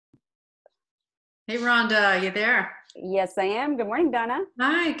Hey Rhonda, you there? Yes, I am. Good morning, Donna.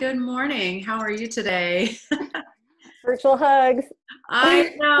 Hi, good morning. How are you today? Virtual hugs.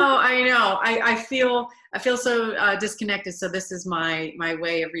 I know. I feel so disconnected. So this is my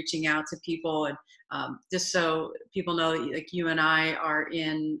way of reaching out to people, and just so people know, like you and I are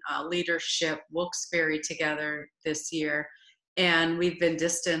in leadership Wilkes-Barre together this year, and we've been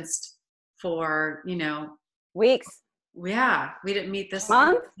distanced for Weeks. yeah, we didn't meet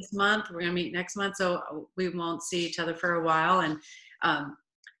Month. this month. We're gonna meet next month, so we won't see each other for a while. And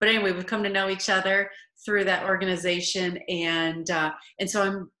but anyway, we've come to know each other through that organization, and so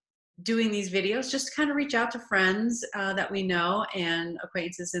I'm doing these videos just to kind of reach out to friends that we know and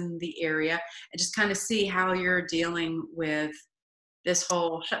acquaintances in the area, and just kind of see how you're dealing with this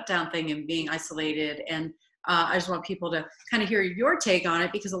whole shutdown thing and being isolated. And I just want people to kind of hear your take on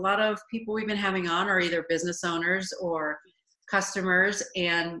it, because a lot of people we've been having on are either business owners or customers,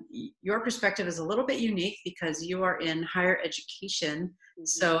 and your perspective is a little bit unique because you are in higher education.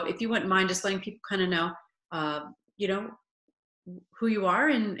 So if you wouldn't mind just letting people kind of know, uh, you know, who you are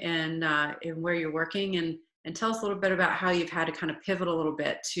and where you're working, and tell us a little bit about how you've had to kind of pivot a little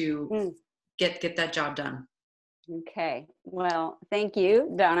bit to Mm. get that job done. Okay. Well, thank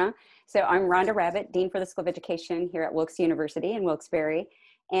you, Donna. So I'm Rhonda Rabbitt, Dean for the School of Education here at Wilkes University in Wilkes-Barre.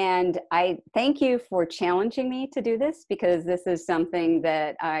 And I thank you for challenging me to do this, because this is something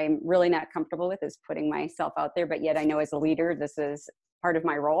that I'm really not comfortable with, is putting myself out there, but yet I know as a leader, this is part of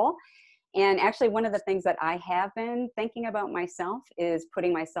my role. And actually, one of the things that I have been thinking about myself is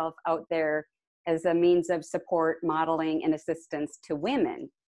putting myself out there as a means of support, modeling, and assistance to women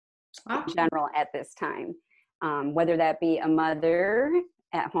Oh, in general at this time. Whether that be a mother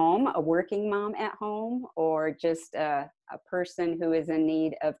at home, a working mom at home, or just a person who is in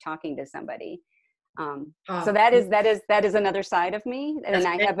need of talking to somebody. So oh, that is another side of me, that's and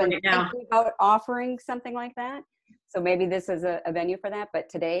I big have been right now. thinking about offering something like that. So maybe this is a venue for that. But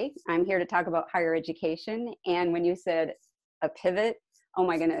today I'm here to talk about higher education. And when you said a pivot, oh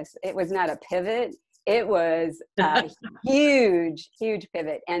my goodness, it was not a pivot. It was a huge, huge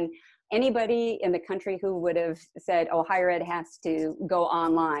pivot. And anybody in the country who would have said, oh, higher ed has to go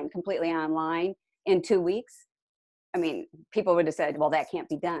online, completely online in 2 weeks, I mean, people would have said, well, that can't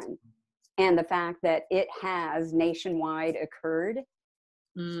be done. And the fact that it has nationwide occurred,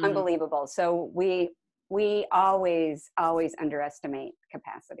 Mm, unbelievable. So we always underestimate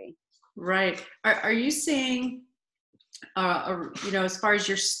capacity. right. Are you seeing, as far as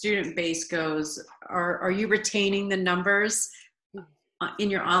your student base goes, are you retaining the numbers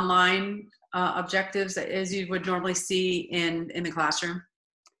in your online objectives as you would normally see in the classroom?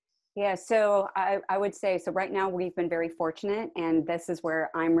 Yeah, so I would say, so right now we've been very fortunate, and this is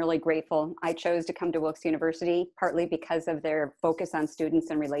where I'm really grateful. I chose to come to Wilkes University partly because of their focus on students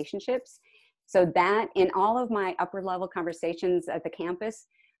and relationships. So that in all of my upper level conversations at the campus,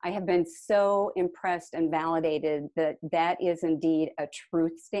 I have been so impressed and validated that that is indeed a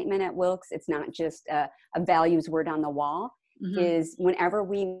truth statement at Wilkes. It's not just a values word on the wall. Hmm. Is whenever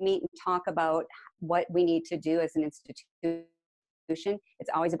we meet and talk about what we need to do as an institution, it's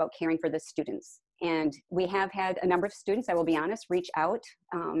always about caring for the students. And we have had a number of students, I will be honest, reach out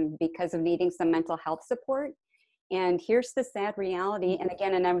because of needing some mental health support. And here's the sad reality. And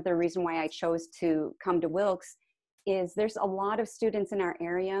again, another reason why I chose to come to Wilkes is there's a lot of students in our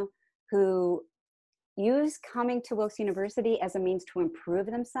area who use coming to Wilkes University as a means to improve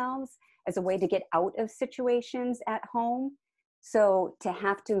themselves, as a way to get out of situations at home. So to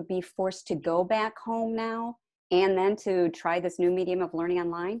have to be forced to go back home now and then to try this new medium of learning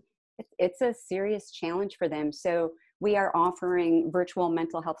online, it's a serious challenge for them. So we are offering virtual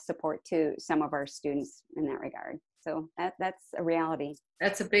mental health support to some of our students in that regard. So that's a reality.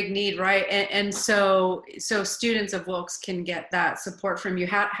 That's a big need, right? And so students of Wilkes can get that support from you.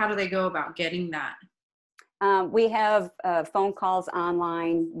 How do they go about getting that? We have phone calls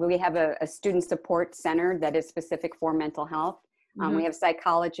online. We have a student support center that is specific for mental health. Hmm. We have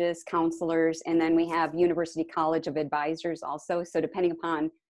psychologists, counselors, and then we have University College of Advisors also. So depending upon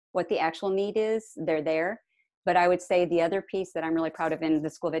what the actual need is, they're there. But I would say the other piece that I'm really proud of in the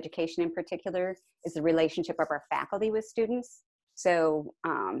School of Education in particular is the relationship of our faculty with students. So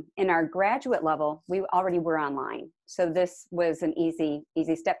in our graduate level, we already were online. So this was an easy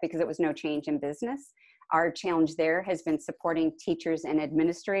step because it was no change in business. Our challenge there has been supporting teachers and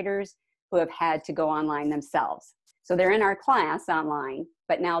administrators who have had to go online themselves. So they're in our class online,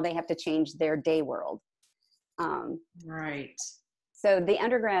 but now they have to change their day world. Right. So the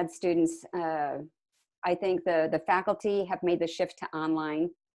undergrad students, I think the faculty have made the shift to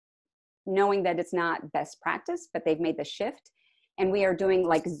online, knowing that it's not best practice, but they've made the shift. And we are doing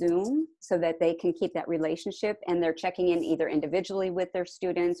like Zoom so that they can keep that relationship, and they're checking in either individually with their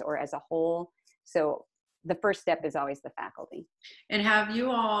students or as a whole. So the first step is always the faculty. And have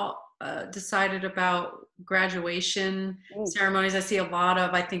you all decided about graduation ceremonies? I see a lot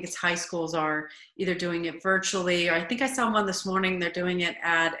of, I think it's high schools are either doing it virtually, or I think I saw one this morning, they're doing it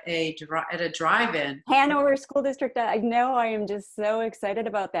at a drive-in. Hanover School District, I know, I am just so excited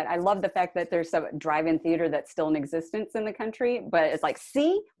about that. I love the fact that there's a drive-in theater that's still in existence in the country, but it's like,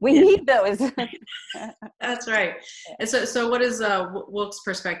 see, we need those. That's right. And so what is Wilkes'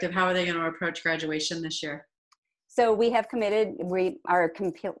 perspective? How are they going to approach graduation this year? So we have committed, we are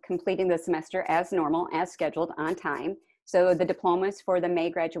completing the semester as normal, as scheduled, on time. So the diplomas for the May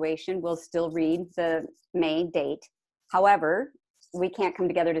graduation will still read the May date. However, we can't come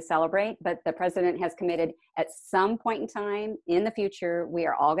together to celebrate, but the president has committed at some point in time in the future, we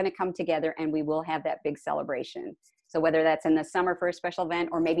are all going to come together and we will have that big celebration. So whether that's in the summer for a special event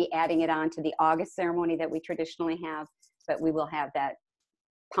or maybe adding it on to the August ceremony that we traditionally have, but we will have that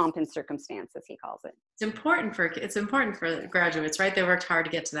pomp and circumstance, as he calls it. It's important for graduates, right? They worked hard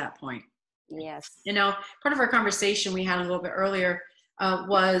to get to that point. Yes. You know, part of our conversation we had a little bit earlier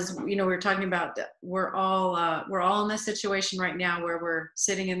was, you know, we were talking about that we're all in this situation right now where we're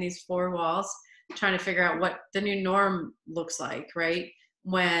sitting in these four walls trying to figure out what the new norm looks like, right?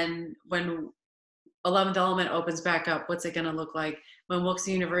 When 11th Element opens back up, what's it going to look like? When Wilkes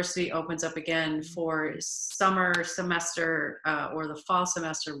University opens up again for summer semester or the fall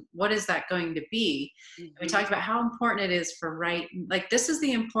semester, what is that going to be? Mm-hmm. We talked about how important it is for like this is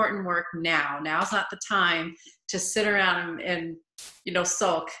the important work now. Now's not the time to sit around and you know,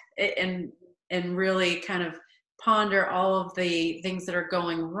 sulk and really kind of ponder all of the things that are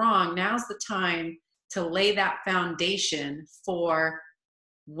going wrong. Now's the time to lay that foundation for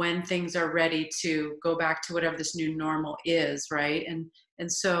when things are ready to go back to whatever this new normal is, right?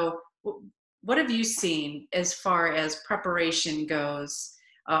 And so what have you seen as far as preparation goes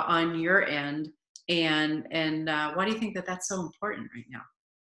on your end, and why do you think that that's so important right now?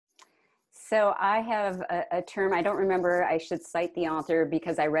 So I have a term, I don't remember, I should cite the author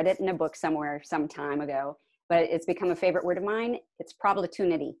because I read it in a book somewhere some time ago, but it's become a favorite word of mine. It's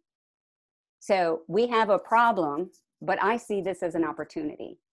opportunity. So we have a problem, but I see this as an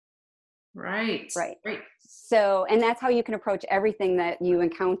opportunity. Right. So, and that's how you can approach everything that you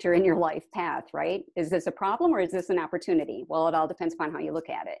encounter in your life path, right? Is this a problem or is this an opportunity? Well, it all depends upon how you look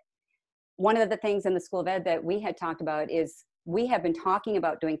at it. One of the things in the School of Ed that we had talked about is we have been talking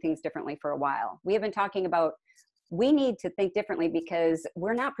about doing things differently for a while. We have been talking about we need to think differently because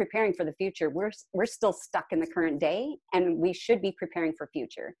we're not preparing for the future. We're still stuck in the current day, and we should be preparing for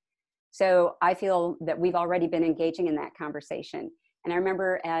future. So I feel that we've already been engaging in that conversation. And I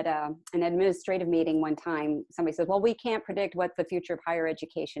remember at an administrative meeting one time, somebody said, well, we can't predict what the future of higher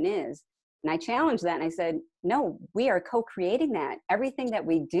education is. And I challenged that and I said, no, we are co-creating that. Everything that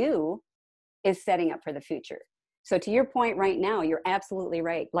we do is setting up for the future. So to your point right now, you're absolutely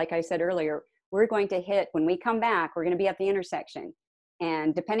right. Like I said earlier, we're going to hit, when we come back, we're going to be at the intersection.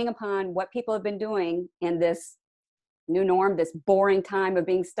 And depending upon what people have been doing in this new norm, this boring time of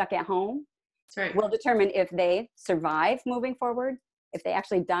being stuck at home, right, will determine if they survive moving forward, if they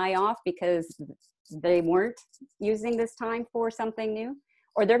actually die off because they weren't using this time for something new,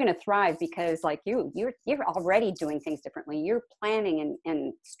 or they're going to thrive because like you're already doing things differently. You're planning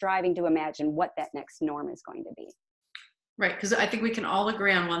and striving to imagine what that next norm is going to be. Right, because I think we can all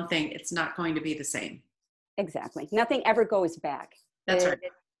agree on one thing. It's not going to be the same. Exactly. Nothing ever goes back. That's right.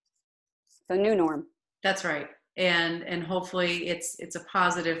 It's a new norm. That's right. And hopefully it's a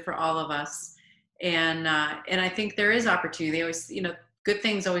positive for all of us. And I think there is opportunity. They always, you know, good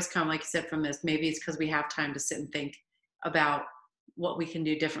things always come, like you said, from this. Maybe it's because we have time to sit and think about what we can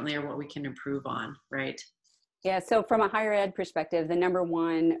do differently or what we can improve on, right? Yeah, so from a higher ed perspective, the number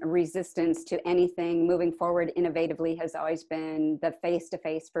one resistance to anything moving forward innovatively has always been the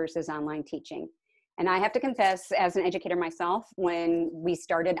face-to-face versus online teaching. And I have to confess, as an educator myself, when we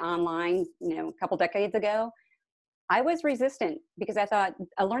started online, you know, a couple decades ago, I was resistant because I thought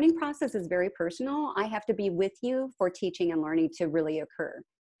a learning process is very personal. I have to be with you for teaching and learning to really occur.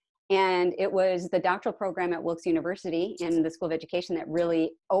 And it was the doctoral program at Wilkes University in the School of Education that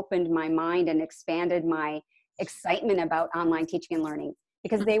really opened my mind and expanded my excitement about online teaching and learning,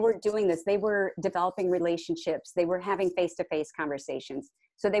 because they were doing this. They were developing relationships. They were having face-to-face conversations.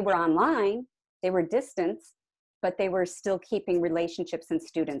 So they were online, they were distance, but they were still keeping relationships and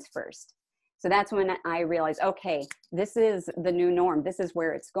students first. So that's when I realized, okay, this is the new norm. This is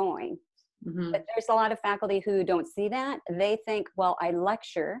where it's going. Mm-hmm. But there's a lot of faculty who don't see that. They think, well, I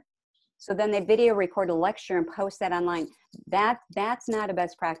lecture, So then they video record a lecture and post that online. That's not a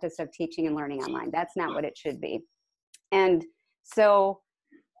best practice of teaching and learning online. That's not what it should be. And so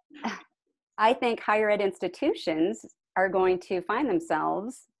I think higher ed institutions are going to find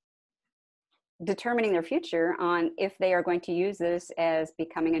themselves determining their future on if they are going to use this as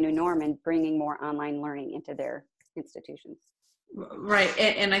becoming a new norm and bringing more online learning into their institutions. Right,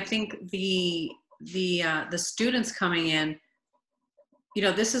 and I think the students coming in, you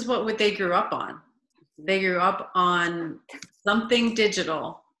know, this is what they grew up on. They grew up on something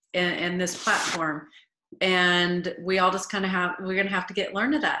digital and this platform, and we all just kind of we're going to have to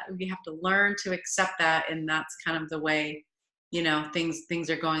learn to that. We have to learn to accept that, and that's kind of the way, you know, things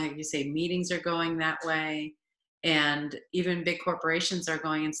are going. Like you say, meetings are going that way, and even big corporations are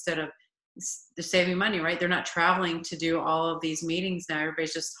going, instead of, they're saving money, right? They're not traveling to do all of these meetings now.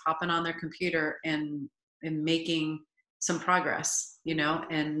 Everybody's just hopping on their computer and making some progress, you know,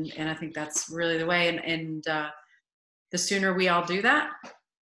 and I think that's really the way. And the sooner we all do that,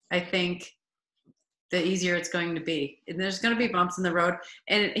 I think the easier it's going to be. And there's going to be bumps in the road.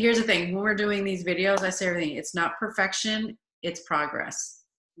 And here's the thing, when we're doing these videos, I say everything, it's not perfection, it's progress.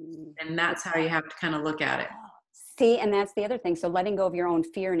 And that's how you have to kind of look at it. See, and that's the other thing. So letting go of your own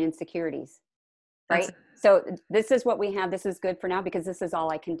fear and insecurities, right? So this is what we have. This is good for now because this is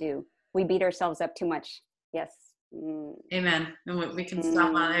all I can do. We beat ourselves up too much. Yes. Amen. And we can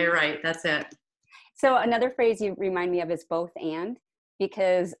stop on, you're right. That's it. So another phrase you remind me of is both and,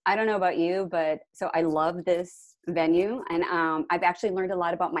 because I don't know about you, but so I love this venue. And I've actually learned a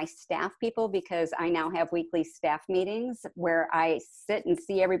lot about my staff people because I now have weekly staff meetings where I sit and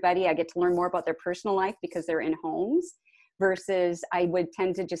see everybody. I get to learn more about their personal life because they're in homes versus I would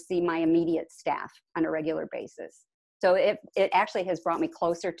tend to just see my immediate staff on a regular basis. So it actually has brought me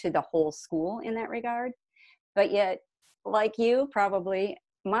closer to the whole school in that regard. But yet, like you, probably,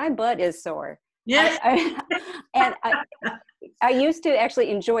 my butt is sore. Yeah. I used to actually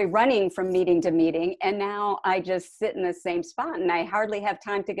enjoy running from meeting to meeting, and now I just sit in the same spot, and I hardly have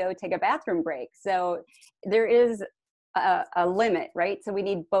time to go take a bathroom break. So there is a limit, right? So we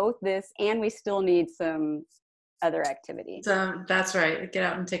need both this, and we still need some other activity. So that's right. Get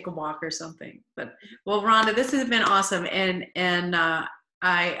out and take a walk or something. But well, Rhonda, this has been awesome, and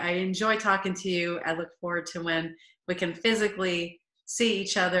I enjoy talking to you. I look forward to when we can physically see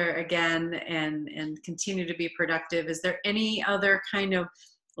each other again and continue to be productive. Is there any other kind of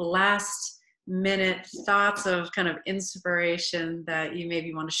last minute thoughts of kind of inspiration that you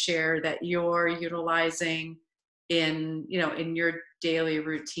maybe want to share that you're utilizing in your daily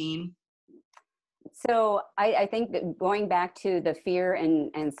routine? So I think that going back to the fear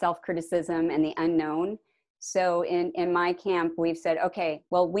and self-criticism and the unknown. So in my camp, we've said, okay,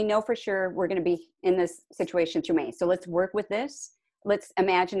 well, we know for sure we're going to be in this situation through May. So let's work with this. Let's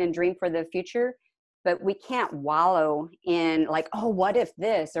imagine and dream for the future, but we can't wallow in like, oh, what if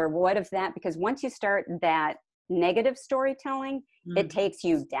this or what if that? Because once you start that negative storytelling, it takes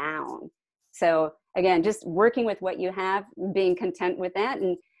you down. So again, just working with what you have, being content with that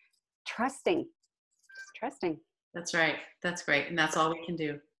and trusting. That's right. That's great. And that's all we can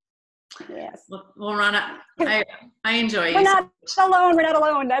do. Yes. Well, Rhonda, I enjoy you. We're not alone. We're not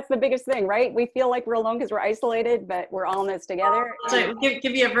alone. That's the biggest thing, right? We feel like we're alone because we're isolated, but we're all in this together. So give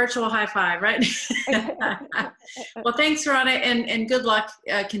you a virtual high five, right? Well, thanks, Rhonda, and good luck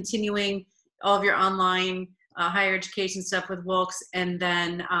continuing all of your online higher education stuff with Wilkes. And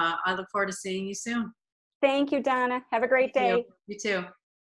then I look forward to seeing you soon. Thank you, Donna. Have a great day. You too.